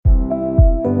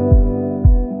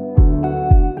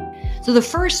So the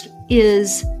first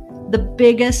is the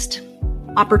biggest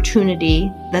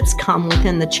opportunity that's come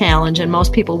within the challenge, and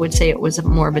most people would say it was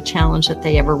more of a challenge that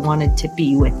they ever wanted to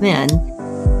be within.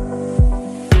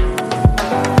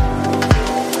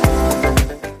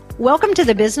 Welcome to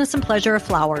the Business and Pleasure of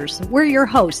Flowers. We're your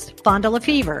hosts, Fonda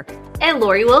Lefevre and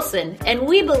Lori Wilson, and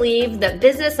we believe that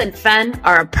business and fun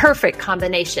are a perfect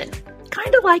combination.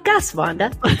 Kind of like us,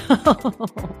 Vonda.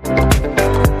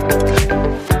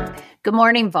 Good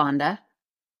morning, Vonda.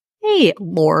 Hey,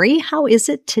 Lori, how is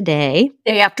it today?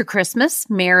 Day after Christmas.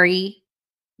 Merry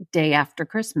day after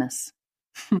Christmas.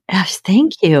 Yes,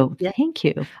 thank you. Yeah. Thank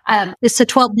you. It's the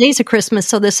 12 days of Christmas,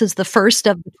 so this is the first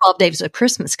of the 12 days of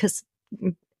Christmas because,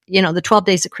 you know, the 12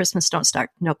 days of Christmas don't start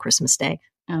no Christmas Day.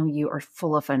 Oh, you are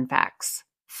full of fun facts.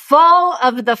 Full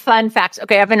of the fun facts.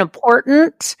 Okay, I have an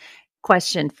important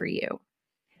question for you.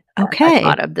 Okay. I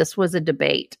thought of this was a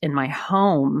debate in my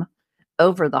home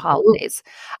over the holidays.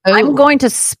 Ooh. I'm going to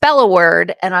spell a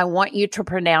word and I want you to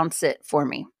pronounce it for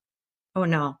me. Oh,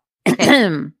 no.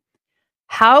 Okay.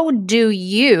 How do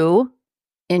you,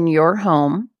 in your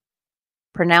home,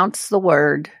 pronounce the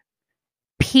word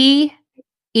Pecan?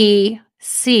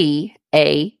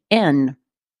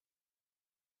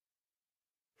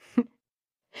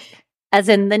 As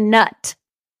in the nut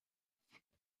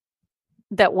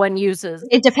that one uses.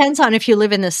 It depends on if you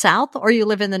live in the South or you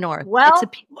live in the North. Well,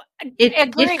 it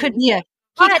could be a pecan.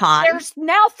 But there's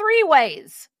now 3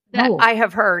 ways that I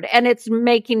have heard, and it's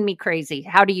making me crazy.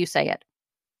 How do you say it?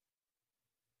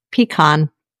 Pecan.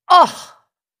 Oh,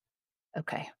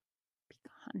 okay.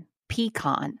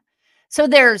 Pecan. So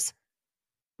there's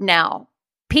now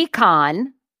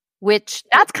pecan, which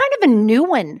that's kind of a new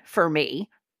one for me.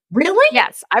 Really?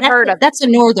 Yes, I've heard of that's a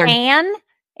northern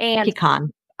and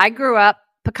pecan. I grew up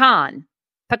pecan.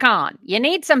 You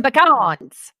need some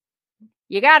pecans.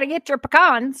 You got to get your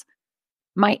pecans.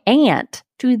 My aunt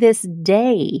to this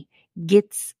day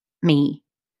gets me.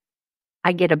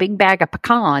 I get a big bag of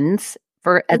pecans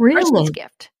for a Christmas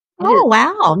gift. Oh,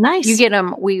 wow. Nice. You get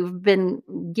them. We've been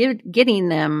getting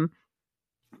them.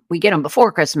 We get them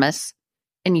before Christmas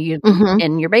and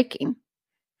you're baking.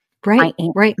 Right.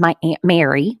 My Aunt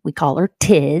Mary, we call her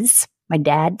Tiz, my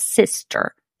dad's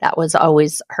sister. That was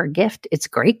always her gift. It's a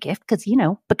great gift because, you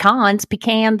know, pecans,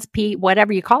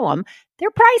 whatever you call them, they're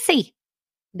pricey.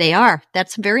 They are.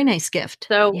 That's a very nice gift.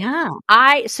 So, yeah.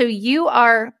 So you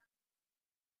are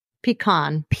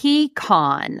pecan.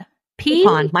 Pecan.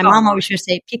 My mom always used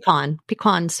to say pecan.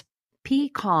 Pecans.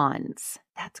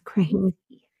 That's crazy. Mm-hmm.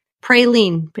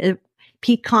 Praline.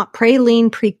 Pecans.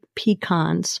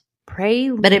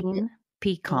 Praline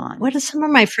pecan. What do some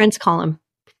of my friends call them?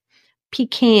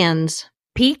 Pecans.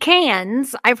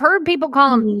 I've heard people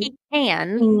call them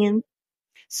pecans.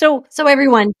 So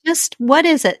everyone, just what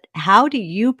is it? How do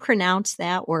you pronounce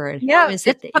that word? Yeah, it's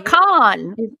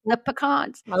pecan. The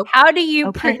pecans. Okay. How do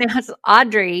you pronounce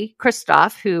Audrey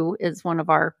Christoph, who is one of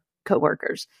our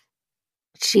coworkers?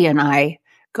 She and I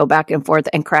go back and forth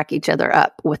and crack each other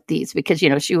up with these because, you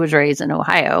know, she was raised in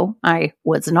Ohio. I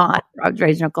was not. I was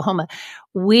raised in Oklahoma.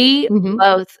 We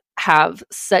both have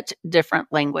such different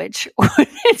language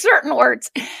in certain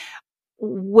words.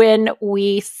 When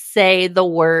we say the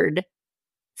word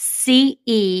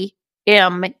CEMENT,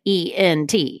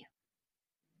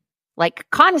 like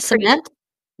concrete. Cement?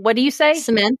 What do you say?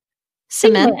 Cement.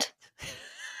 Cement.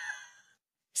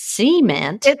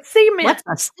 Cement. It's cement. What's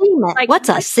a cement? Like, what's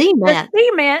a cement?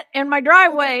 The cement in my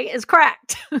driveway is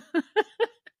cracked.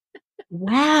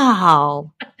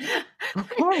 Wow.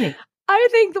 Okay. I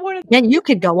think the one. Yeah, you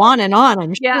could go on and on.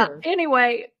 I'm sure. Yeah.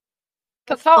 Anyway,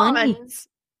 pecans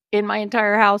in my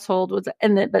entire household was,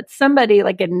 but somebody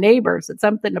like a neighbor said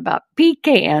something about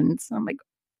pecans. I'm like,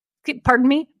 pardon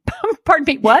me,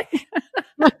 what?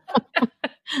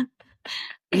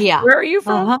 Yeah. Where are you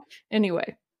from?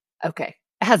 Anyway, okay.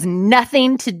 It has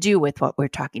nothing to do with what we're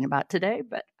talking about today,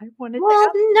 but I wanted to.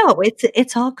 Well, no,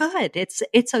 it's all good.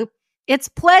 It's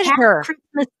pleasure.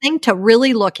 Christmas thing to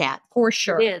really look at for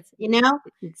sure. It is, you know,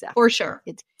 exactly. For sure.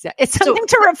 It's something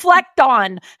to reflect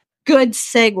on. Good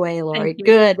segue, Lori.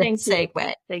 Good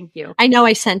segue. Thank you. I know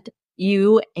I sent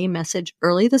you a message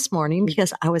early this morning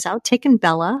because I was out taking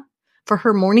Bella for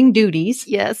her morning duties.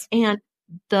 Yes, and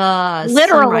the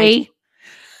literally.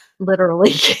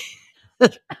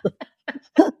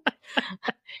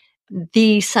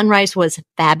 The sunrise was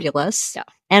fabulous. Yeah.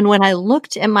 And when I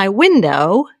looked in my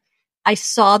window, I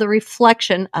saw the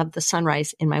reflection of the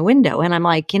sunrise in my window. And I'm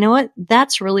like, you know what?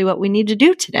 That's really what we need to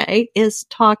do today is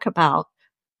talk about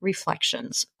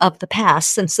reflections of the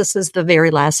past, since this is the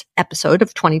very last episode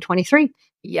of 2023.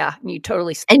 Yeah. You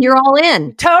totally. And you're all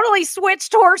in. Totally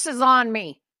switched horses on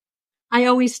me. I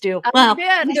always do. Well,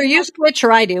 either you switch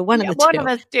or I do. One of the two. One of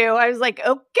us do. I was like,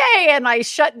 okay. And I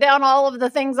shut down all of the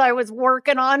things I was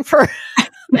working on for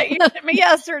that you sent me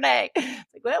yesterday.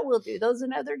 Like, well, we'll do those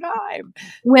another time.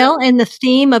 Well, and the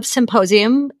theme of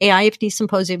symposium, AIFD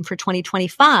Symposium for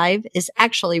 2025 is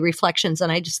actually reflections.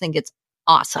 And I just think it's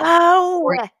awesome. Oh,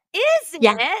 is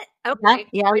it? Okay.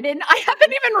 Yeah. I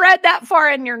haven't even read that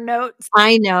far in your notes.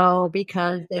 I know,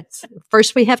 because it's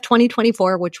first we have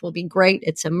 2024, which will be great.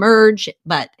 It's Emerge,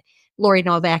 but Lori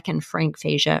Novak and Frank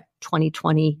Fasia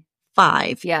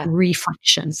 2025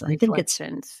 reflections. I think it's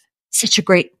such a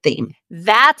great theme.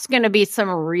 That's going to be some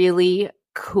really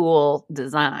cool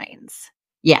designs.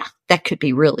 Yeah, that could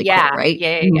be really cool, right?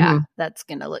 Yeah. That's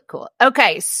going to look cool.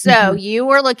 Okay, so you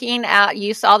were looking at,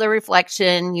 you saw the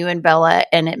reflection, you and Bella,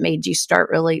 and it made you start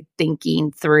really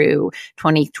thinking through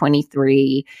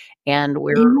 2023, and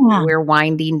we're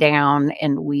winding down,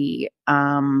 and we've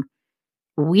come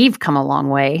a long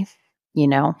way, we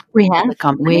have the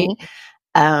company,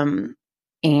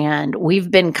 and we've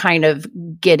been kind of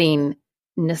getting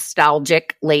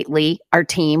nostalgic lately. Our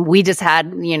team, we just had,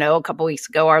 a couple weeks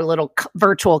ago, our little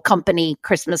virtual company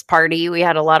Christmas party. We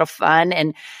had a lot of fun,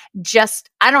 and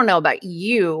I don't know about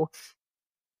you,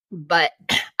 but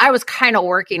I was kind of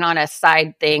working on a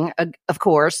side thing, of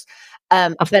course.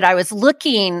 But I was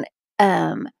looking,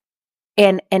 and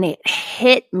it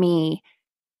hit me.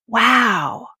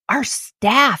 Wow, our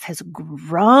staff has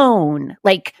grown.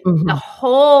 Like the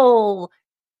whole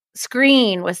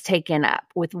screen was taken up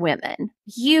with women,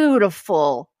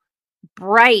 beautiful,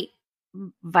 bright,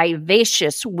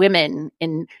 vivacious women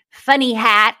in funny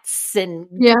hats and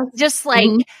just like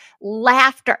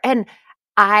laughter. And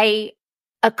I,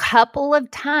 a couple of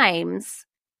times,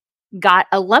 got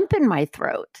a lump in my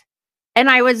throat, and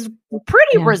I was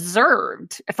pretty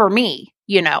reserved for me,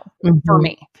 for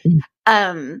me.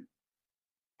 And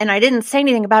I didn't say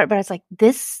anything about it, but I was like,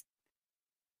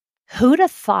 who'd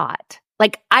have thought?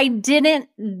 Like, I didn't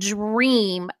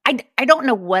dream. I don't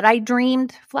know what I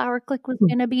dreamed Flower Click was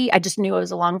going to be. I just knew I was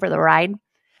along for the ride.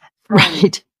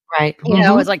 Right. I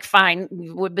was like, fine,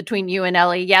 between you and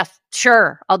Ellie. Yes,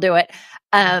 sure, I'll do it.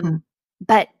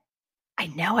 But I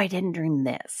know I didn't dream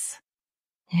this.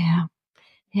 Yeah.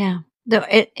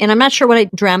 And I'm not sure what I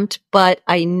dreamt, but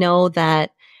I know that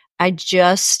I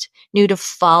just knew to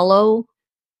follow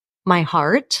my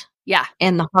heart. Yeah.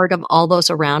 And the heart of all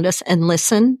those around us, and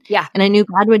listen. Yeah. And I knew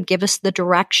God would give us the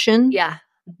direction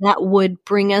that would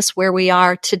bring us where we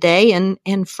are today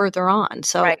and further on.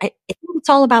 So I think it's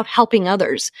all about helping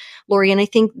others, Lori. And I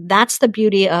think that's the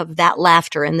beauty of that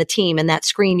laughter and the team and that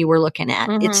screen you were looking at.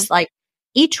 It's like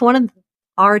each one of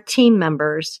our team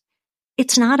members,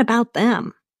 it's not about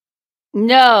them.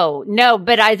 No,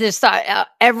 but I just thought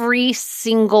every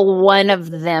single one of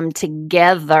them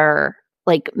together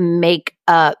make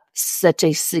up such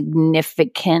a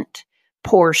significant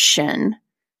portion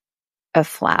of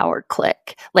Flower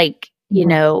Click.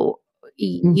 You,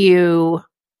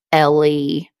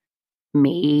 Ellie,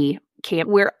 me, Cam,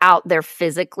 we're out there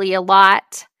physically a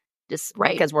lot, just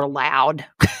because we're loud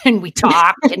and we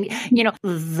talk, and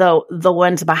the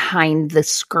ones behind the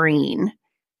screen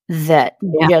that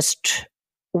just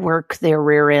work their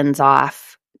rear ends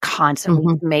off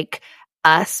constantly to make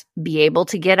us be able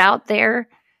to get out there.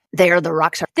 They're the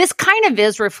rock stars. This kind of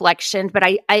is reflection, but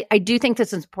I do think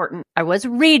this is important. I was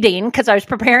reading, because I was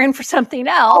preparing for something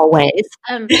else. Always.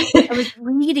 I was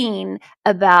reading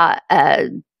about,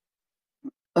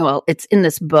 it's in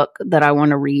this book that I want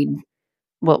to read.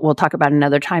 We'll talk about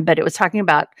another time, but it was talking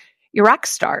about your rock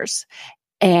stars.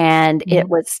 And it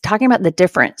was talking about the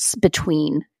difference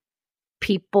between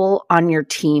people on your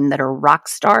team that are rock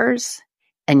stars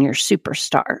and your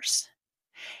superstars.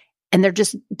 And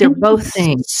they're both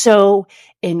so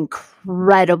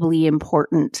incredibly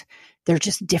important. They're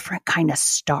just different kind of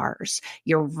stars.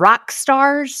 Your rock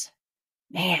stars,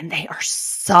 man, they are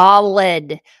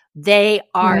solid. They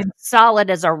are solid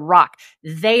as a rock.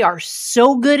 They are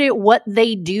so good at what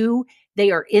they do.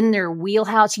 They are in their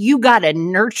wheelhouse. You got to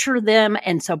nurture them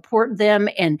and support them,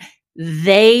 and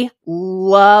they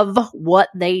love what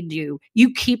they do.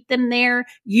 You keep them there.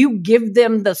 You give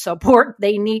them the support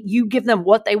they need. You give them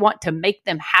what they want to make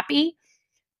them happy.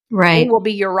 Right. They will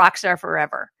be your rock star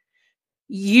forever.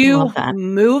 You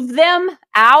move them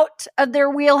out of their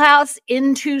wheelhouse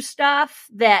into stuff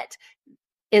that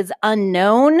is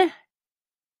unknown,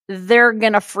 they're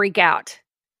going to freak out.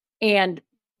 And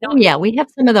we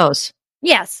have some of those.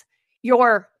 Yes.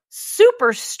 Your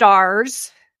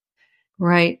superstars.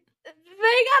 Right.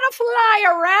 They got to fly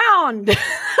around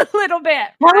a little bit.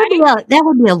 That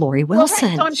would be a Lori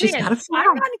Wilson. She's got to fly.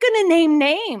 I'm not going to name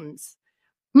names,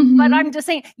 But I'm just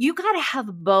saying, you got to have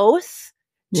both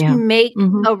to make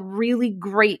a really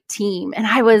great team. And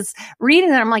I was reading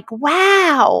that. I'm like,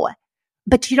 wow.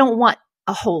 But you don't want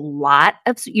a whole lot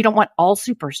you don't want all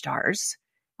superstars.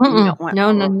 You don't want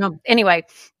no. Anyway,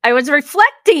 I was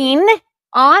reflecting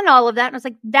on all of that. And I was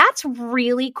like, that's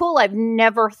really cool. I've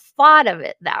never thought of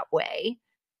it that way.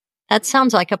 That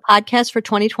sounds like a podcast for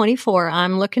 2024.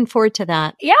 I'm looking forward to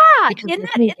that. Yeah. Isn't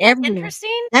that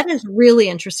interesting? That is really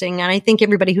interesting. And I think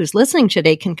everybody who's listening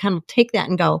today can kind of take that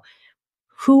and go,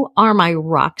 who are my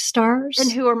rock stars?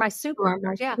 And who are my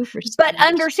superstars? Yeah. But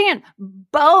understand,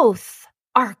 both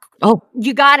are,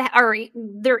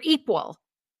 they're equal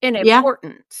in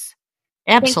importance.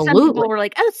 Absolutely. Some people were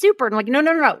like, oh, super. And I'm like,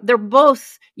 no. They're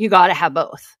both, you got to have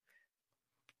both.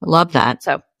 I love that.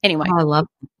 So anyway. I love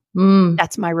it.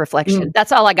 That's my reflection.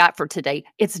 That's all I got for today.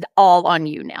 It's all on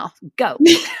you now. Go.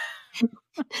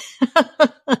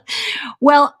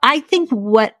 Well, I think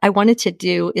what I wanted to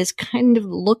do is kind of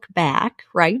look back,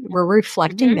 right? We're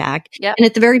reflecting back. Yep. And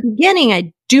at the very beginning,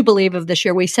 I do believe of this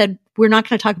year, we said, we're not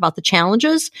going to talk about the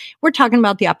challenges. We're talking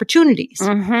about the opportunities.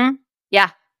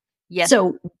 Yeah. Yes.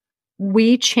 So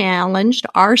we challenged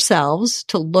ourselves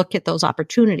to look at those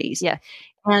opportunities. Yeah.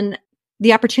 And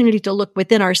the opportunity to look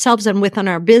within ourselves and within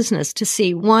our business to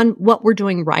see, one, what we're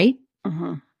doing right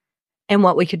and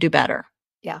what we could do better.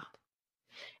 Yeah.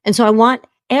 And so I want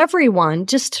everyone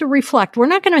just to reflect. We're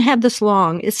not going to have this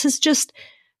long. This is just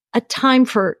a time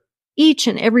for each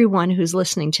and everyone who's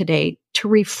listening today to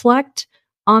reflect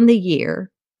on the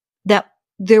year, that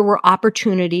there were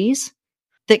opportunities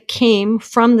that came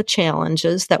from the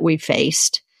challenges that we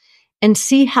faced, and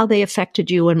see how they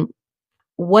affected you and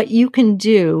what you can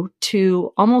do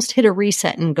to almost hit a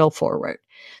reset and go forward.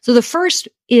 So the first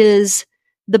is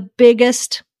the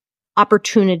biggest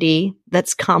opportunity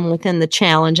that's come within the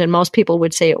challenge. And most people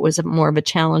would say it was more of a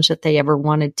challenge that they ever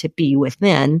wanted to be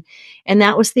within. And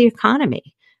that was the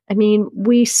economy. I mean,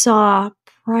 we saw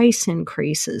price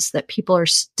increases that people are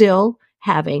still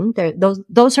having.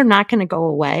 Those are not going to go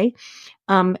away.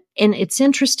 And it's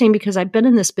interesting because I've been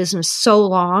in this business so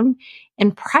long,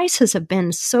 and prices have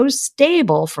been so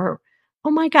stable for,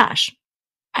 oh my gosh,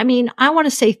 I mean, I want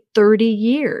to say 30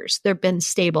 years they've been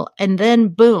stable. And then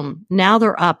boom, now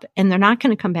they're up and they're not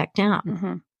going to come back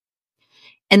down.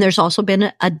 And there's also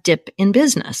been a dip in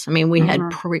business. I mean, we had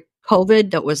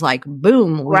pre-COVID that was like,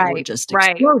 boom, we were just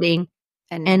exploding.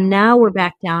 And now we're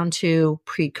back down to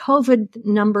pre-COVID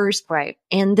numbers. Right.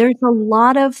 And there's a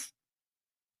lot of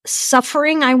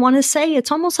suffering, I want to say.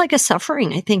 It's almost like a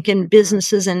suffering, I think, in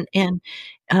businesses and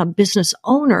business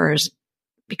owners,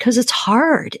 because it's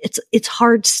hard. It's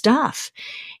hard stuff.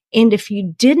 And if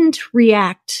you didn't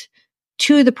react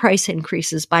to the price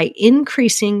increases by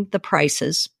increasing the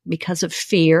prices because of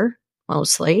fear,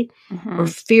 mostly, or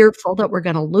fearful that we're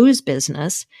going to lose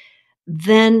business,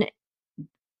 then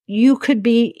you could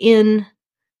be in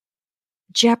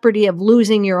jeopardy of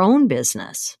losing your own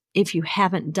business if you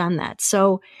haven't done that.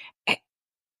 So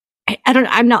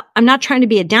I'm not trying to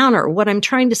be a downer. What I'm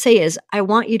trying to say is I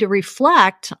want you to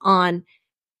reflect on,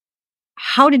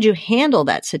 how did you handle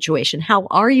that situation? How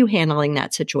are you handling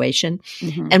that situation?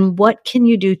 And what can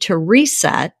you do to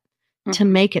reset to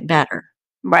make it better?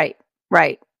 Right.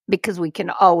 Because we can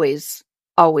always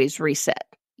reset.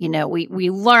 You know, we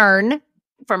learn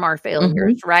from our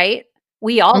failures, right?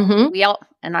 We all,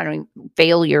 and I don't even,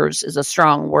 failures is a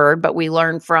strong word, but we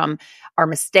learn from our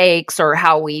mistakes or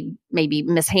how we maybe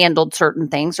mishandled certain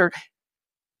things, or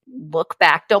look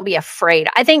back. Don't be afraid.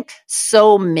 I think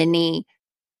so many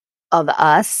of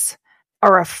us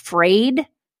are afraid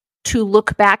to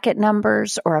look back at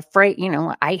numbers, or afraid,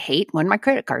 I hate when my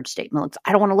credit card statement looks,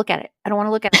 I don't want to look at it. I don't want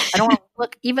to look at it. I don't want to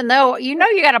look, even though, you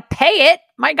got to pay it.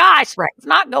 My gosh, it's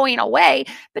not going away,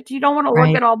 but you don't want to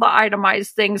look at all the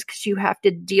itemized things because you have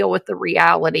to deal with the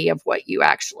reality of what you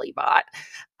actually bought.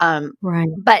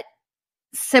 But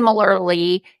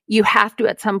similarly, you have to,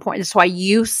 at some point, that's why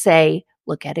you say,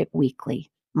 look at it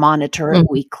weekly, monitor it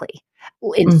weekly,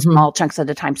 in small chunks at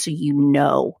a time, so you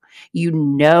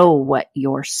know what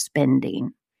you're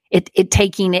spending. It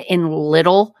taking it in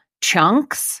little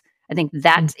chunks. I think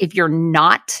that's, if you're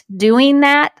not doing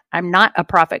that, I'm not a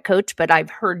profit coach, but I've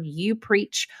heard you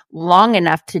preach long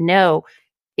enough to know,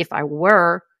 if I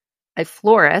were a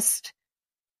florist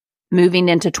moving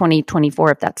into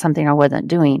 2024, if that's something I wasn't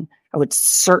doing, I would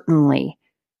certainly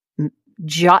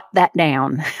jot that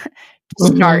down to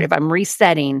start. If I'm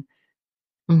resetting,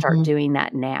 start doing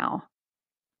that now.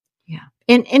 Yeah.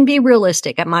 And be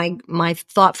realistic. My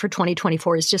thought for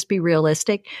 2024 is just be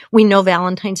realistic. We know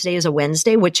Valentine's Day is a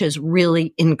Wednesday, which is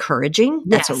really encouraging.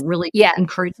 That's a really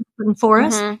encouraging thing for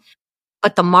us.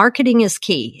 But the marketing is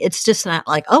key. It's just not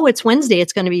like, oh, it's Wednesday,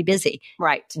 it's going to be busy.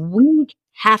 Right. We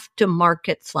have to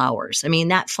market flowers. I mean,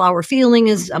 that flower feeling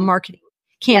is a marketing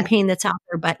campaign that's out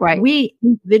there, but we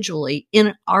individually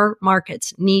in our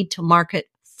markets need to market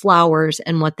flowers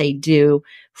and what they do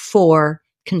for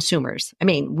consumers. I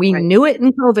mean, we knew it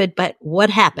in COVID, but what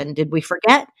happened? Did we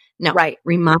forget? No.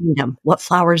 Remind them what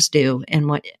flowers do and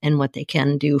what they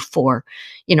can do for,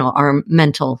 our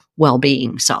mental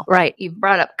well-being. So, You've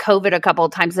brought up COVID a couple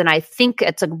of times, and I think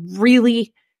it's a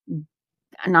really,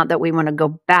 not that we want to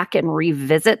go back and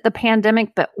revisit the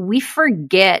pandemic, but we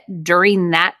forget during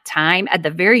that time at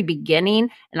the very beginning.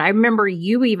 And I remember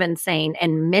you even saying,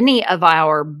 and many of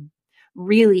our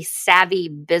really savvy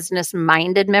business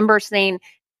minded members saying,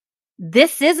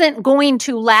 this isn't going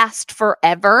to last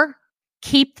forever.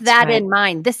 Keep that in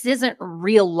mind. This isn't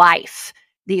real life.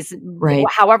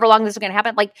 However long this is going to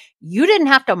happen. Like, you didn't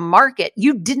have to market.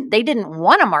 They didn't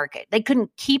want to market. They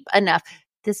couldn't keep enough.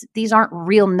 These aren't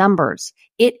real numbers.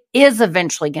 It is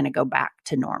eventually going to go back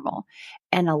to normal.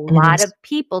 And a lot of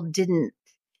people didn't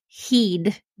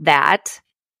heed that.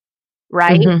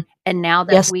 Right. Mm-hmm. And now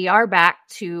that we are back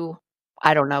to,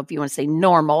 I don't know if you want to say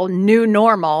normal, new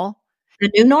normal. The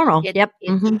new normal.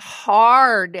 It's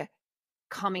hard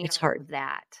coming out of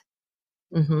that.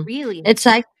 Mm-hmm. Really. It's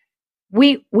like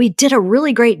we did a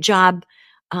really great job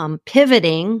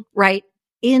pivoting, right,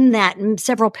 in that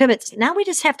several pivots. Now we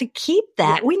just have to keep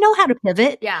that. Yeah. We know how to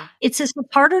pivot. Yeah. It's just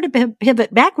harder to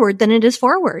pivot backward than it is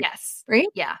forward. Yes. Right?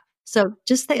 Yeah. So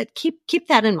just keep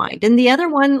that in mind. And the other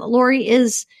one, Lori,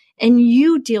 is, and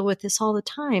you deal with this all the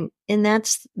time, and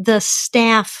that's the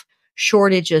staff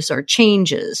shortages or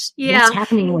changes. Yeah. What's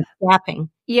happening with staffing?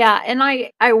 Yeah. And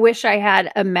I wish I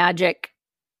had a magic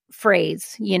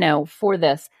phrase, for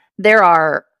this. There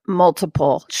are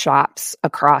multiple shops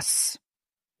across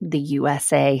the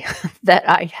USA that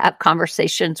I have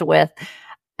conversations with.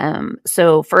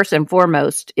 So first and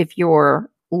foremost, if you're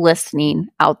listening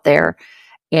out there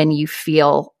and you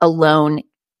feel alone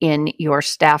in your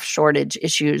staff shortage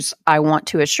issues, I want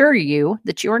to assure you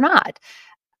that you are not.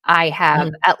 I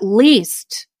have at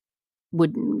least,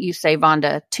 would you say,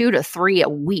 Vonda, 2 to 3 a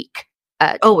week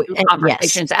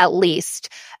conversations at least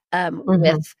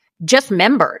with just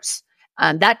members.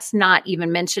 That's not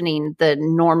even mentioning the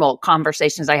normal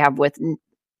conversations I have with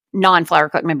non-Flower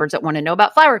Click members that want to know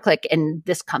about Flower Click, and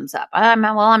this comes up. I'm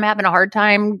having a hard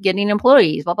time getting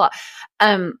employees, blah, blah.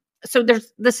 So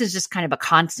this is just kind of a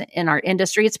constant in our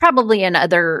industry. It's probably in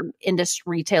other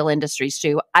retail industries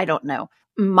too. I don't know.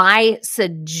 My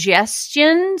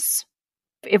suggestions,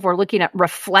 if we're looking at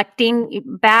reflecting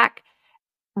back,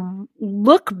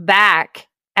 look back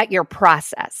at your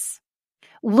process.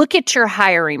 Look at your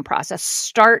hiring process.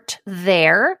 Start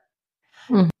there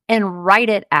and write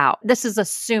it out. This is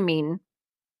assuming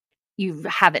you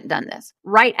haven't done this.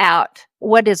 Write out,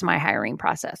 what is my hiring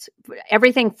process?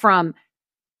 Everything from,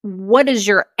 what is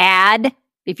your ad?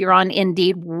 If you're on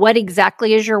Indeed, what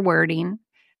exactly is your wording?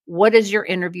 What is your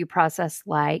interview process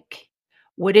like?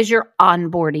 What is your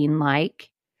onboarding like?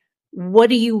 What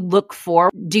do you look for?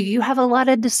 Do you have a lot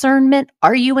of discernment?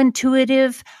 Are you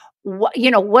intuitive?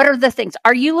 What are the things?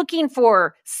 Are you looking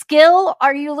for skill?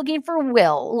 Are you looking for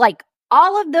will? Like,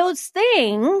 all of those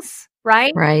things,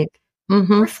 right? Right.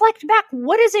 Mm-hmm. Reflect back.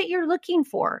 What is it you're looking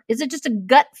for? Is it just a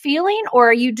gut feeling, or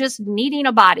are you just needing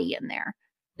a body in there?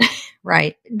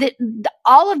 Right.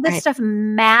 All of this stuff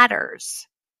matters.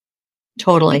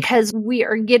 Totally. Because we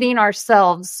are getting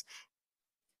ourselves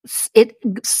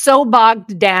so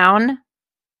bogged down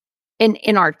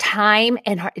in our time,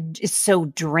 and it's so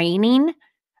draining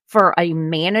for a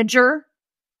manager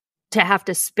to have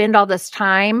to spend all this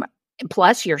time,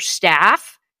 plus your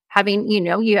staff having,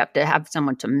 you have to have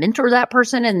someone to mentor that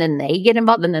person, and then they get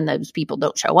involved, and then those people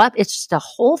don't show up. It's just a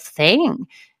whole thing.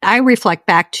 I reflect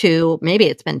back to, maybe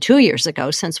it's been 2 years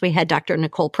ago since we had Dr.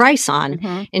 Nicole Price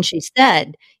on, and she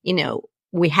said,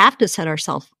 we have to set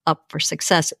ourselves up for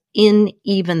success in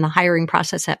even the hiring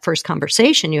process, that first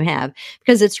conversation you have,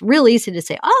 because it's real easy to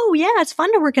say, oh yeah, it's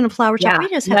fun to work in a flower shop.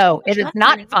 Yeah. No, it is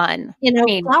not fun.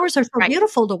 Flowers are so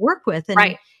beautiful to work with.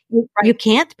 And you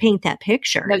can't paint that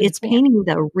picture. No, it's painting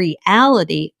the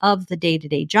reality of the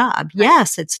day-to-day job. Right.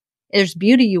 Yes, there's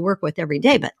beauty you work with every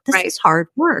day, but this is hard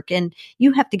work, and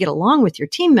you have to get along with your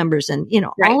team members and,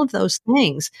 all of those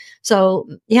things. So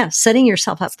setting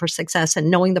yourself up for success and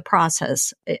knowing the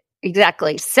process.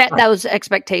 Exactly. Set those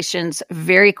expectations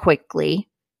very quickly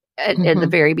at the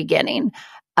very beginning.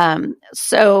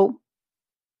 So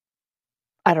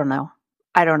I don't know.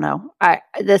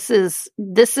 This is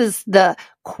the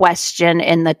question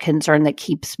and the concern that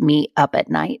keeps me up at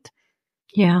night.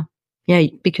 Yeah. Yeah,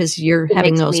 because you're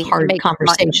having those hard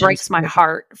conversations. It breaks my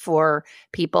heart for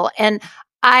people. And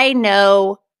I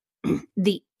know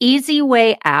the easy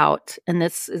way out, and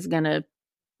this is going to,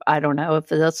 I don't know if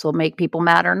this will make people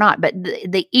mad or not, but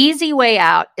the easy way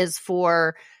out is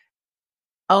for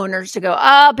owners to go,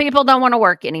 oh, people don't want to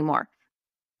work anymore.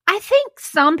 I think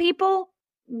some people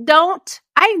don't.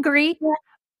 I agree.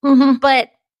 Mm-hmm.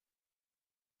 But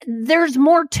there's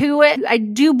more to it. I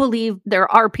do believe there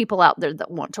are people out there that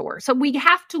want to work. So we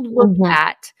have to look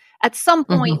at some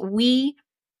point, we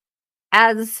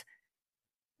as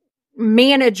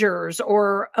managers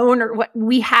or owner,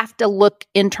 we have to look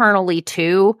internally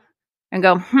too and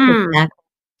go,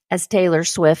 as Taylor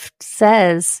Swift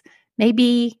says,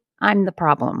 maybe I'm the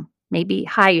problem. Maybe,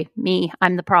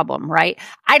 I'm the problem, right?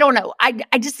 I don't know.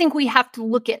 I just think we have to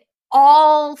look at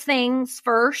all things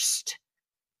first.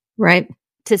 Right.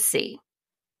 To see.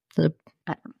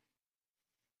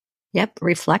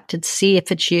 Reflect and see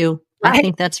if it's you. I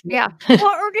think that's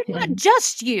or not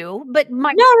just you, but no.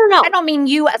 I don't mean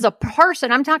you as a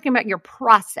person. I'm talking about your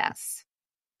process.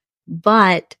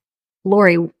 But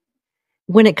Lori,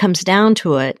 when it comes down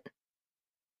to it,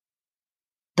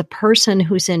 the person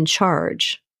who's in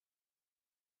charge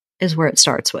is where it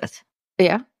starts with.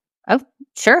 Yeah. Oh,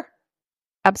 sure.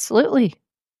 Absolutely.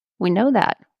 We know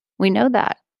that.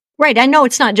 Right. I know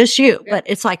it's not just you, but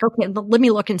it's like, okay, let me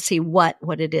look and see what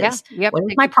it is. Yeah. What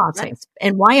is my process? Right.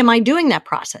 And why am I doing that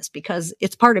process? Because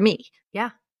it's part of me. Yeah.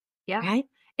 Yeah. Right.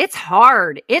 It's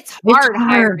hard. It's hard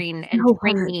hiring and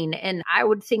training. And I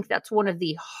would think that's one of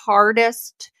the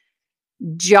hardest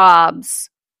jobs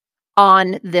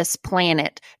on this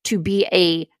planet, to be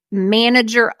a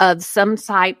manager of some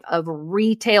type of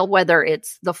retail, whether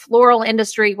it's the floral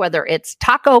industry, whether it's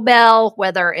Taco Bell,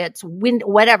 whether it's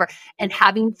whatever, and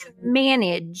having to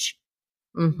manage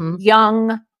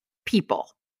young people.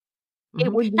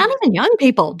 It would not even young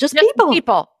people, just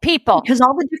people. Because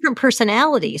all the different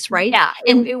personalities, right? Yeah.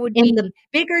 And it would be the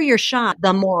bigger your shop,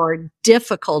 the more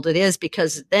difficult it is,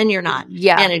 because then you're not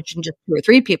managing just 2 or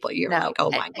 3 people. You're like,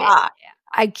 oh my God.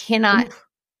 I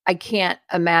can't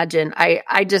imagine.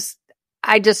 I just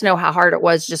know how hard it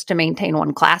was just to maintain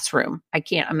one classroom. I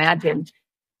can't imagine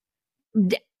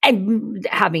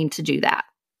having to do that.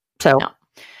 So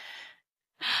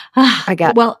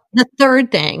well, the third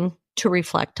thing to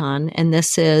reflect on, and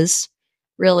this is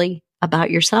really about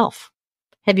yourself.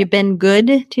 Have you been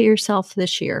good to yourself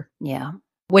this year? Yeah.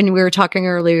 When we were talking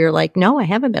earlier, you're like, no, I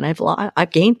haven't been.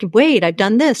 I've gained weight. I've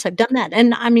done this. I've done that.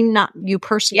 And I mean, not you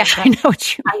personally. Yeah, I know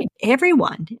what you mean.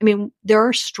 Everyone. I mean, there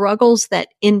are struggles that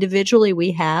individually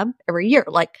we have every year.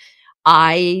 Like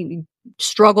I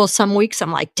struggle some weeks.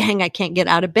 I'm like, dang, I can't get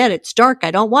out of bed. It's dark.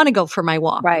 I don't want to go for my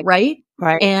walk. Right.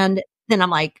 And then I'm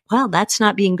like, well, that's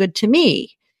not being good to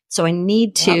me. So I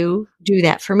need to do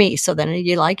that for me. So then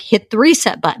you like hit the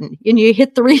reset button, and you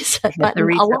hit the reset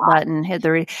button.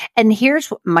 And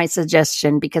here's my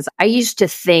suggestion, because I used to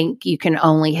think you can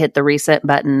only hit the reset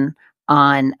button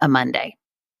on a Monday.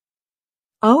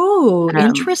 Oh,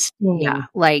 interesting. Yeah.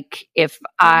 Like if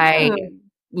I,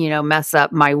 mess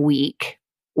up my week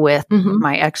with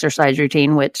my exercise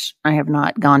routine, which I have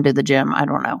not gone to the gym. I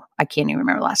don't know. I can't even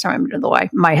remember last time I went to the Y.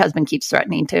 My husband keeps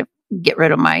threatening to get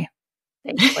rid of my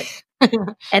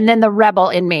and then the rebel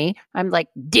in me, I'm like,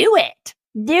 do it.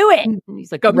 And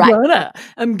he's like, I'm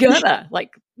gonna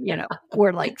like,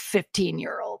 we're like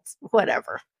 15-year-olds,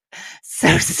 whatever.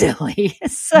 So silly.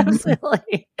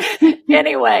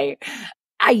 Anyway,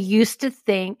 I used to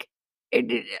think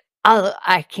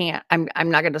I can't,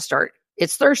 I'm not going to start.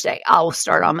 It's Thursday. I'll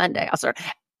start on Monday.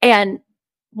 And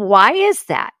why is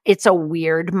that? It's a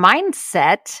weird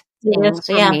mindset thing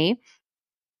for me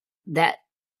that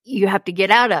you have to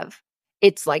get out of.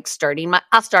 It's like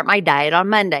I'll start my diet on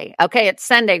Monday. Okay, it's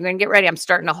Sunday. I'm going to get ready. I'm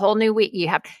starting a whole new week.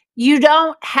 You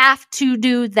don't have to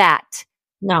do that.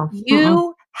 No.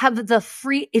 You have the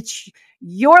free, it's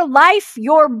your life,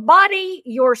 your body,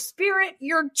 your spirit,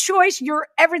 your choice, your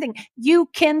everything. You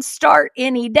can start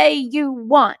any day you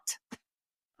want.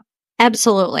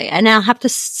 Absolutely. And I'll have to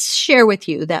share with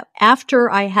you that after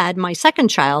I had my second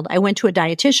child, I went to a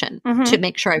dietitian to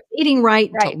make sure I was eating right,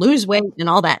 to lose weight and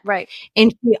all that. Right.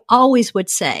 And he always would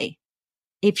say,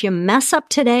 if you mess up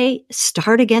today,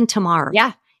 start again tomorrow.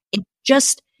 Yeah.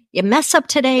 You mess up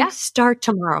today, start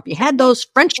tomorrow. If you had those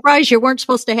French fries you weren't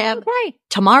supposed to have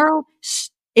tomorrow,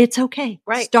 it's okay.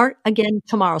 Right. Start again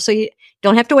tomorrow. So you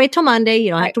don't have to wait till Monday. You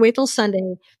don't have to wait till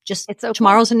Sunday. Just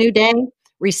tomorrow's a new day,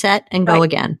 reset and go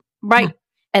again. Right.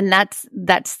 And that's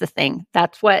the thing.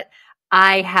 That's what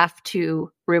I have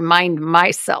to remind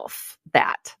myself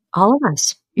that. All of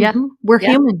us. Yeah. Mm-hmm. We're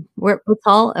human.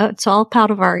 It's all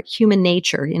part of our human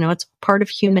nature. It's part of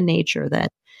human nature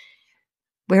that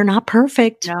we're not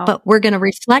perfect, but we're going to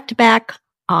reflect back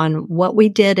on what we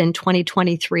did in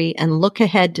 2023 and look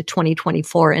ahead to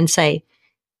 2024 and say,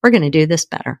 we're going to do this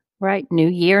better. Right. New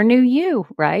year, new you,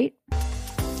 right?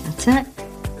 That's it.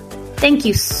 Thank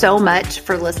you so much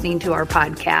for listening to our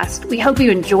podcast. We hope you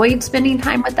enjoyed spending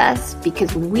time with us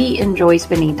because we enjoy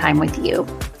spending time with you.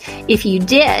 If you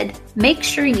did, make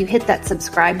sure you hit that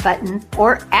subscribe button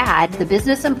or add the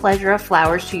Business and Pleasure of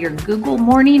Flowers to your Google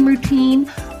morning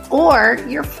routine or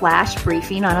your flash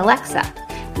briefing on Alexa.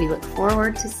 We look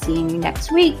forward to seeing you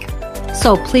next week.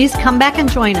 So please come back and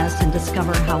join us and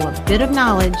discover how a bit of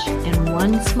knowledge and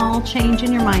one small change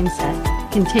in your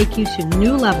mindset can take you to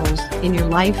new levels in your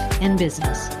life and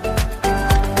business.